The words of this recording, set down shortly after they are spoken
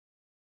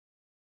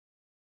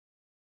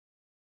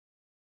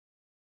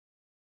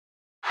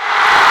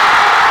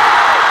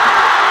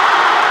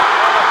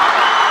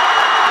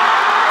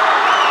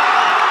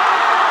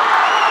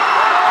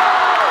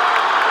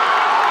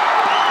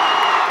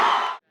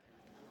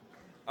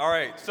All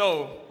right,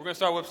 so we're gonna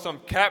start with some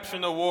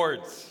caption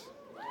awards.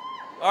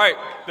 All right,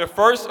 the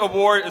first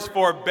award is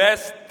for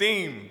Best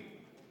Theme.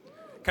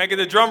 Can I get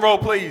a drum roll,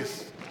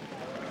 please?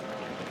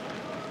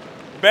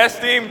 Best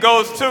Theme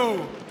goes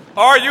to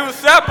Are You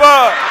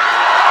Seppa?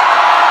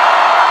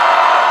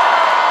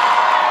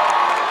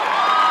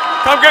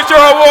 Come get your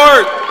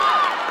award.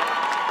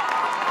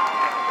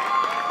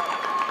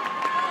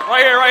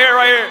 Right here, right here,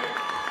 right here.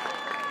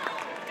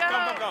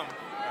 Come. Here you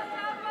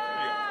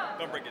go.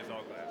 Don't break his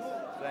all glass.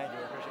 Thank you,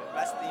 I appreciate it.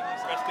 Best theme.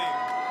 Best Theme.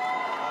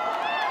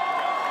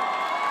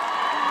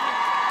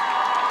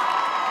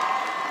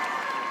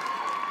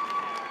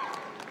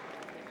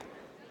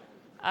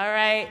 All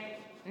right,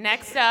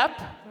 next up,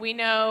 we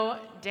know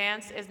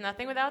dance is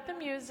nothing without the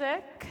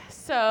music.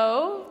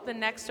 So the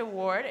next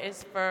award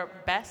is for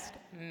Best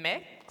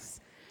Mix.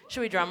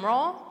 Should we drum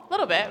roll? A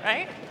little bit,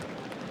 right?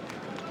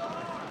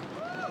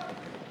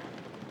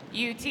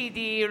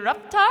 UTD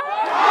Ruptar.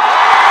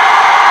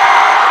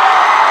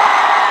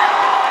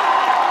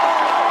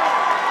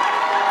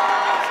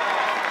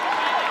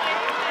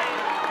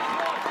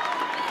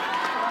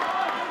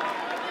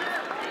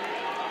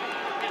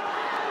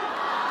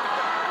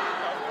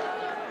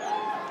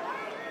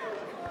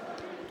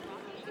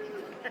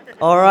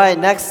 All right,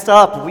 next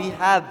up, we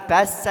have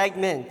Best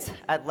Segment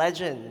at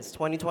Legends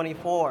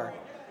 2024.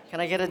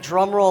 Can I get a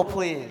drum roll,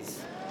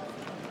 please?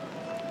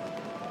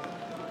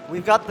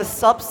 We've got the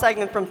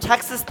sub-segment from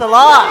Texas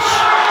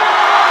Delash.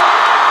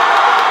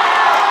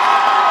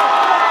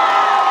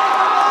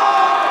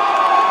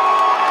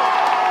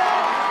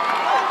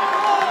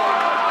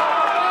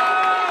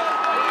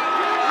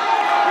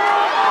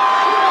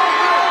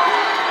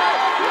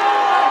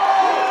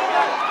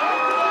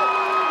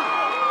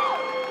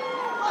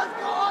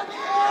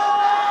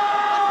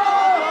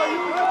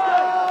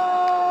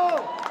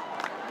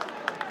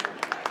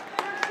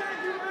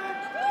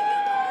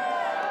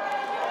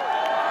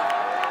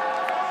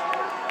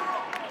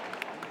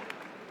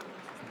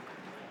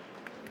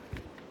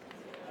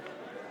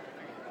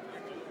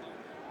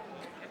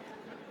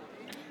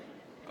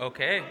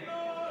 Okay.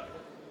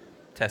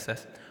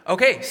 Test.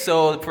 Okay,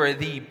 so for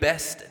the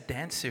Best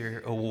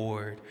Dancer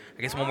Award,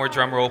 I guess one more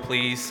drum roll,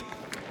 please.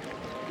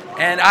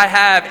 And I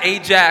have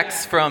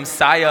Ajax from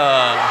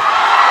Saya.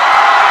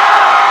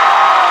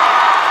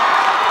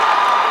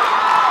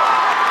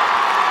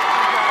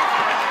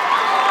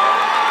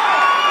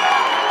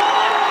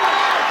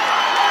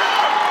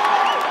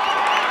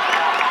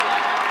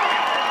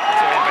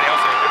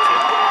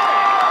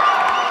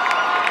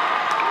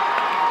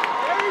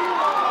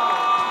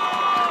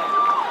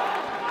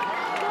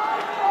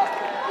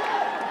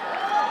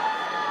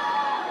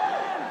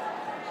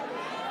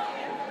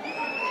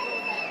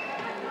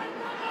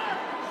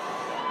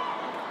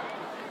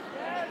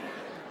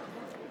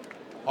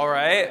 All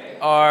right,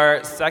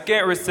 our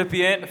second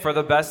recipient for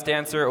the Best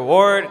Dancer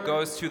Award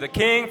goes to the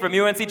King from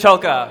UNC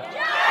Chelka.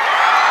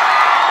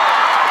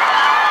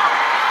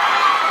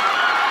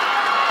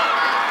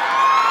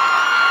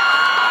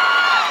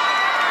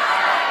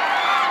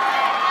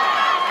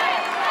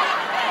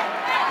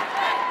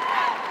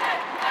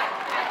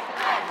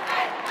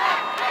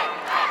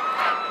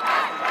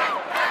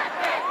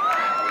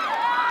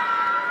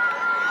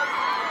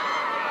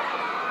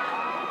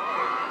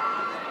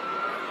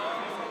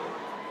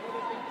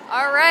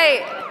 All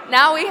right,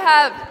 now we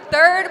have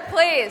third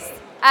place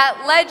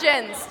at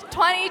Legends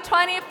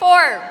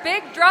 2024.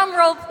 Big drum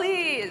roll,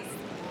 please.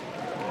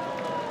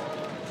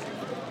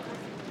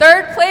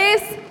 Third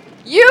place,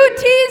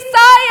 UT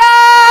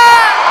Saya!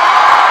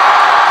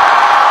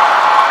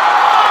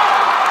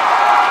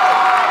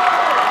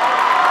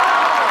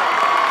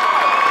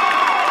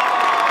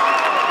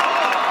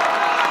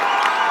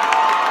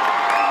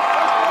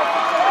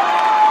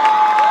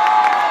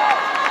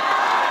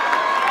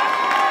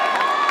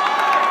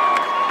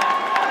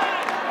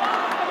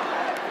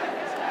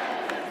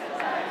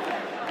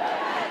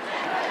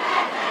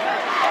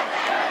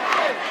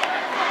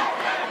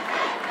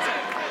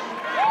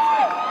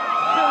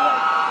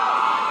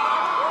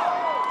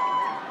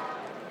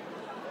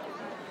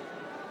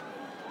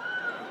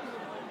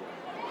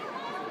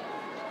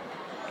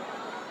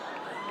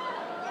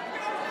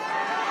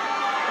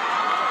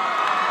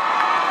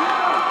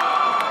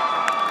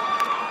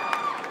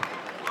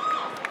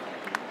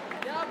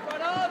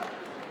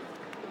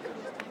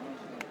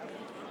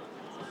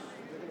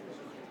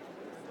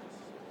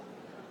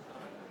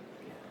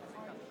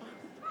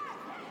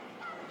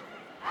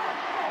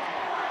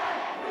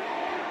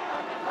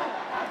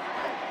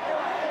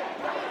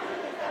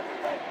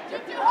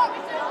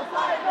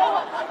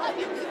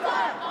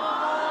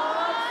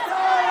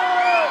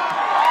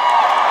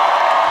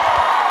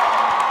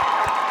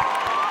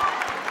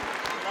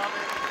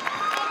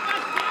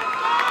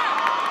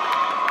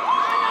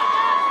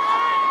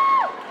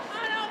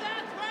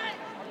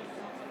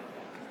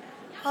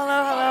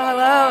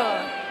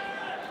 Hello.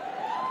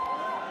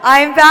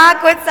 I'm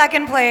back with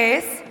second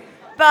place,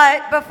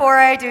 but before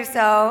I do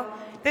so,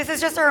 this is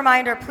just a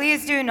reminder,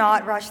 please do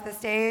not rush the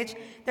stage.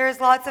 There's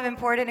lots of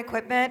important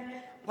equipment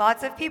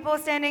lots of people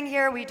standing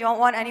here. We don't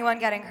want anyone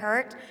getting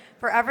hurt.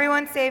 For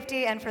everyone's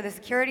safety and for the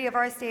security of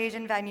our stage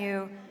and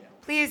venue,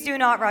 please do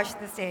not rush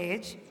the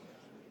stage.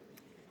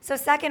 So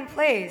second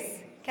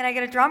place, can I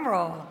get a drum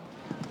roll?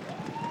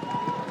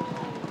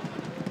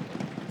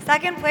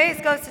 Second place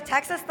goes to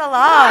Texas the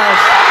Lodge.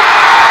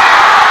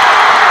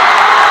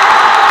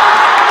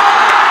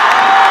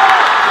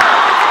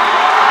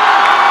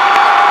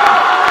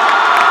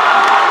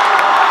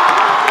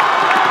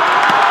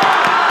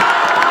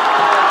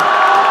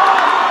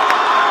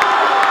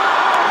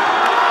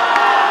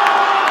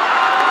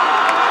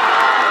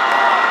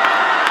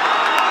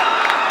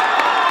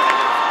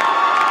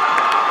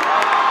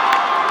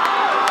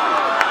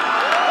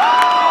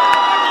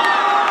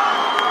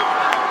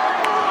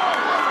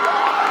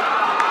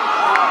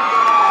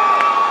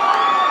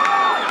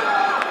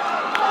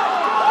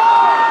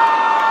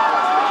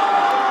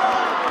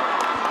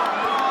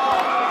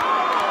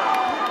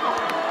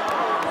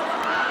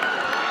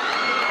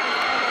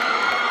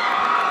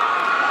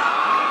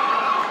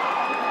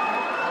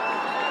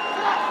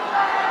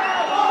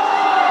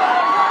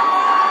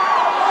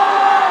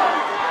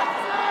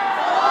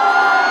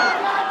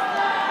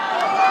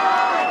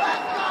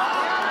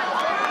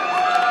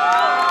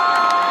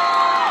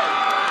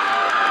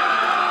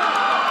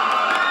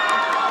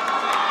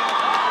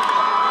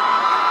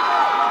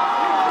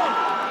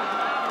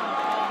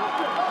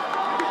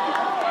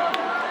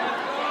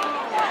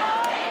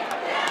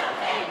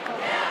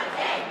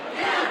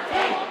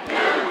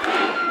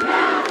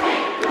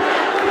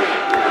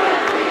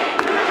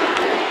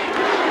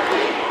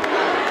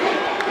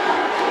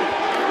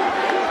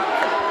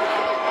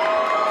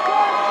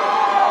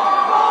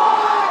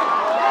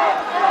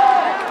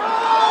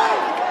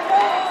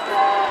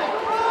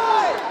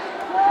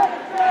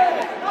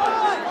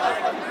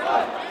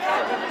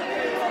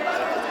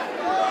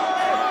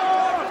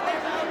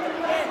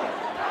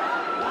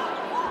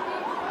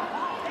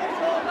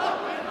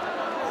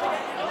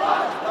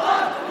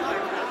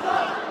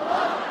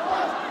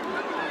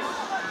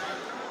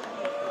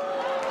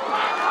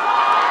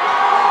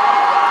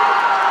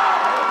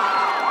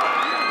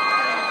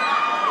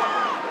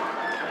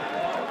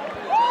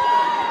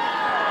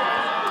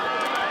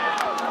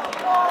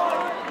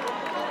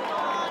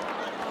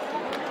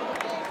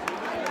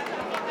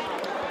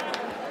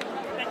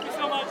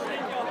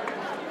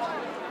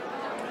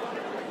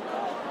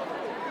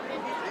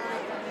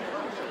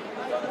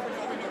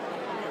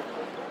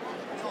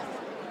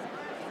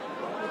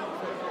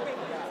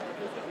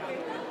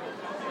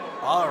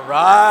 All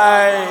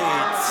right.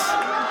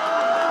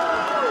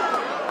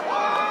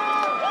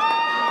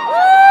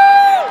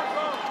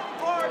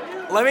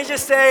 Let me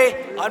just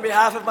say, on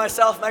behalf of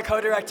myself, my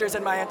co-directors,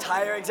 and my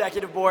entire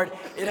executive board,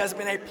 it has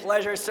been a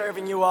pleasure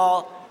serving you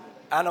all.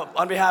 And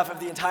on behalf of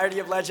the entirety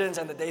of Legends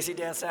and the Desi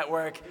Dance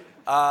Network,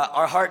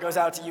 our heart goes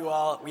out to you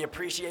all. We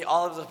appreciate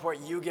all of the support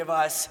you give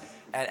us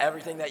and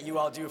everything that you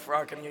all do for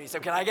our community. So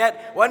can I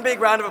get one big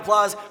round of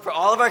applause for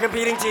all of our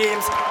competing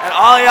teams and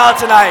all of y'all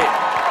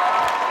tonight?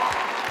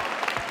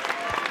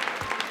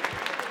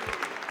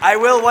 I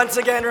will once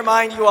again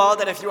remind you all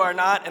that if you are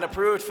not an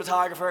approved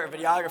photographer or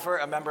videographer,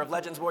 a member of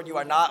Legends Board, you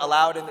are not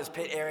allowed in this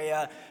pit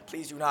area.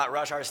 Please do not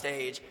rush our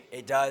stage.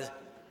 It does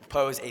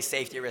pose a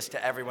safety risk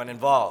to everyone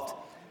involved.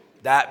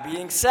 That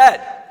being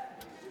said,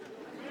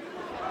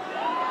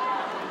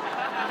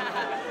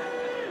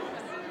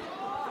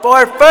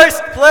 for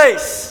first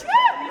place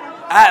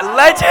at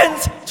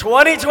Legends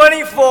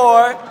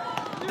 2024,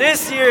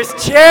 this year's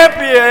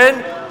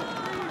champion,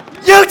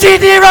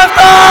 UTD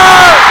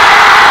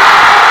Raftar!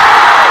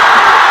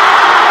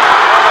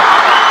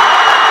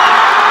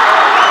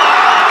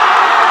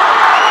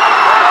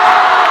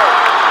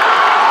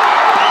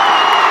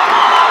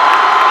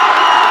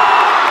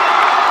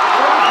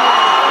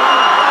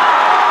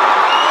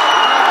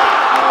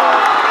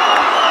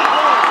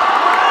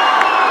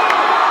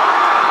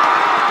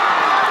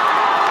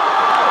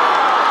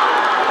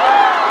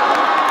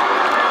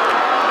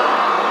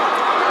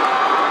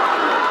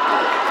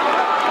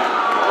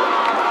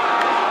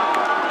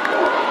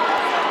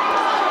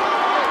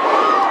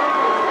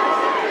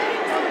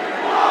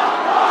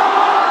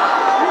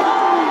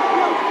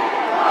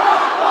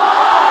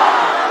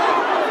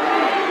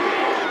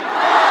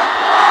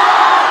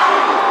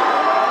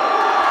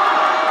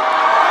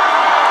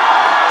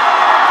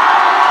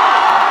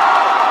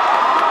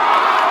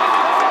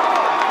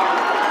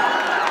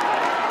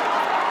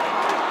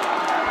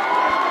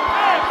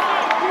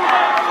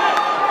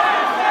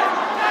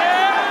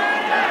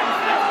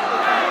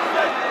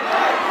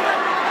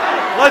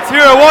 Let's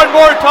hear it one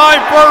more time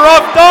for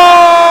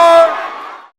Raftar!